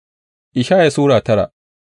Ishaya Sura 9.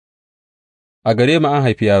 A gare mu an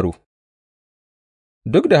haifi yaro.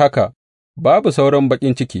 Duk da haka babu sauran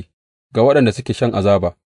baƙin ciki ga waɗanda suke shan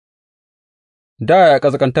azaba. Dā ya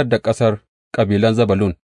ƙasƙantar da ƙasar kabilan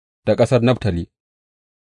Zebulun da ƙasar Naftali,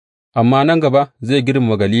 amma nan gaba zai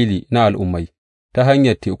girmama Galili na al'ummai ta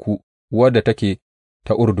hanyar teku wadda take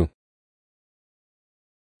ta Urdun.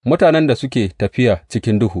 Mutanen da suke tafiya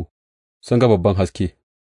cikin duhu sun ga babban haske,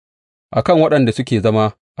 a kan waɗanda suke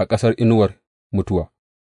zama a ƙasar inuwar mutuwa,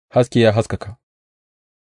 haske ya haskaka.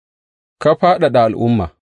 Ka fadada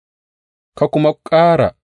al'umma, ka kuma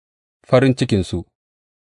ƙara farin cikinsu,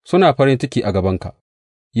 suna farin ciki a gabanka,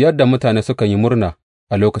 yadda mutane sukan yi murna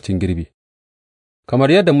a lokacin girbi,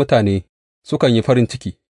 kamar yadda mutane sukan yi farin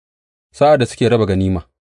ciki sa'ad da suke raba ganima,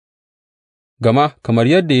 gama kamar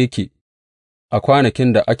yadda yake a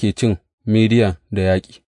kwanakin da ake cin Midiyan da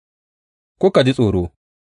yaƙi, kuka ji tsoro,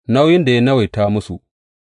 nauyin da ya nawaita musu,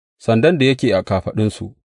 sandan da yake a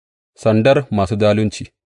kafaɗunsu, sandar masu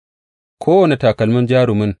zalunci, kowane takalmin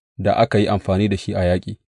jarumin da aka yi amfani da shi a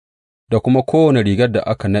yaƙi, da kuma kowane rigar da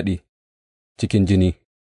aka naɗe cikin jini,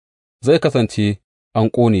 zai kasance an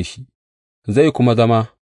ƙone shi, zai kuma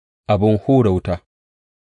zama abin hura wuta,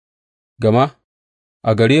 gama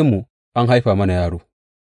a gare mu an haifa mana yaro,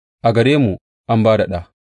 a gare mu an ba da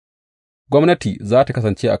ɗa, gwamnati za ta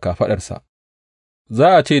kasance a kafaɗarsa,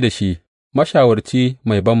 za a ce da shi Mashawarci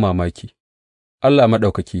mai banmamaki, Allah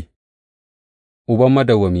Maɗaukaki, Uban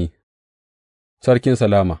madawwami, Sarkin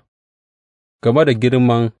salama, game da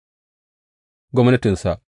girman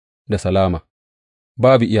gwamnatinsa da salama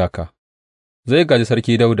babu iyaka, zai gāji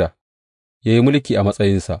Sarki Dawuda ya yi mulki a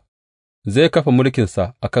matsayinsa, zai kafa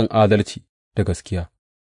mulkinsa a kan adalci da gaskiya,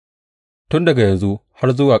 tun daga yanzu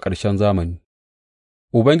har zuwa ƙarshen zamani.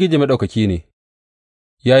 Ubangiji Maɗaukaki ne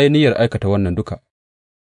ya yi niyyar aikata wannan duka.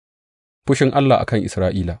 Fushin Allah a kan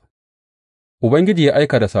Isra'ila. Ubangiji ya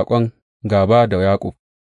aika da saƙon gāba da Yaƙub,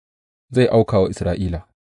 zai auka wa Isra'ila.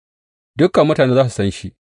 Dukan mutane za su san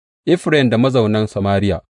shi, Efraim da mazaunan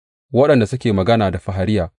Samariya, waɗanda suke magana da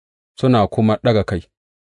fahariya suna kuma ɗaga kai.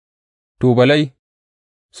 Tubalai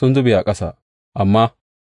sun zube a ƙasa, amma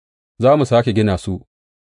za mu sāke gina su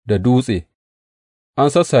da dutse, an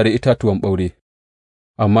sassare itatuwan ɓaure,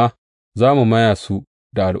 amma za mu maya su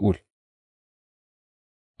da al'ul.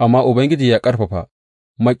 Amma Ubangiji ya ƙarfafa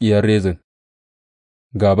maƙiyan Rezin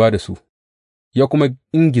gāba da su, ya kuma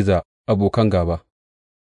ingiza abokan gāba,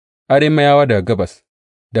 Arameyawa daga gabas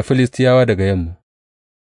da Filistiyawa daga yamma,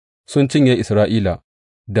 sun cinye Isra'ila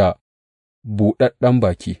da buɗaɗɗen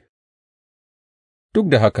baki. Duk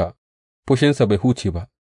da haka fushinsa bai huce ba,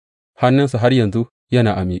 hannunsa har yanzu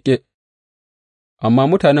yana a miƙe, amma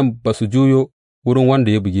mutanen ba su juyo wurin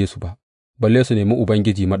wanda ya buge su ba, balle su nemi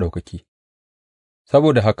Ubangiji Maɗaukaki.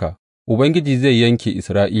 Saboda haka Ubangiji zai yanke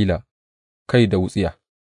Isra'ila kai da wutsiya,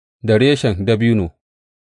 da reshen dabino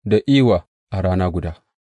da iwa a rana guda.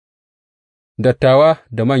 Dattawa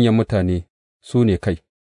da manyan mutane su ne kai,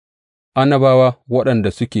 annabawa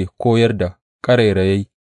waɗanda suke koyar da ƙarairayi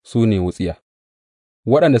su ne wutsiya,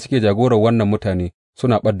 waɗanda suke jagorar wannan mutane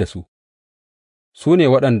suna ɓad da su ne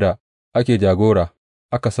waɗanda ake jagora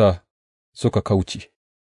aka sa suka kauce.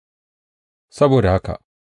 Saboda haka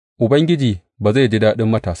Ubangiji ba zai ji daɗin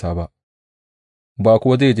matasa ba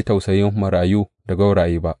kuwa zai ji tausayin marayu da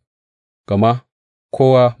gwauraye ba, gama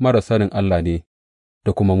kowa marar sanin Allah ne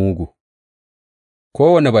da kuma mugu,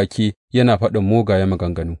 kowane baki yana faɗin mugayen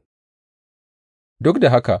maganganu. Duk da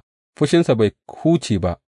haka fushinsa bai huce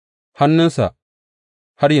ba, hannunsa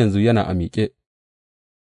har yanzu yana a miƙe,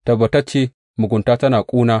 tabbatacce mugunta tana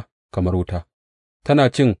ƙuna kamar wuta, tana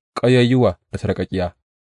cin ƙayayyuwa da sarƙaƙƙiya,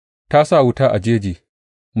 ta sa wuta a jeji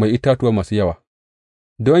mai itatuwa masu yawa,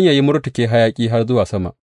 don yă yi murtuke hayaƙi har zuwa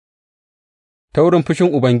sama. Ta wurin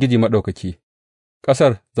fushin Ubangiji Maɗaukaki,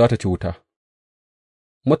 ƙasar za tă ci wuta,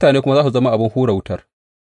 mutane kuma za su zama abin hura wutar,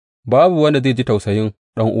 babu wanda zai ji tausayin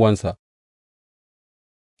ɗan'uwansa.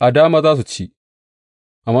 A dama za su ci,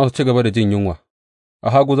 amma su ci gaba da jin yunwa, a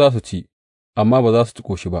hagu za su ci, amma ba za su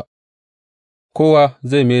ƙoshi ba, kowa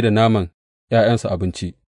zai mai da naman ’ya'yansa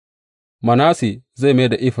abinci, Manasse zai mai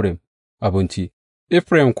da Efraim abinci,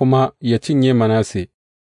 Efraim kuma ya cinye Manasse,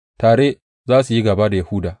 tare za su yi gāba da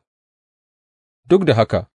Yahuda. Duk da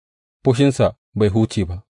haka fushinsa bai huce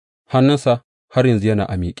ba, hannunsa har yanzu yana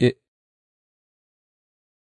a miƙe.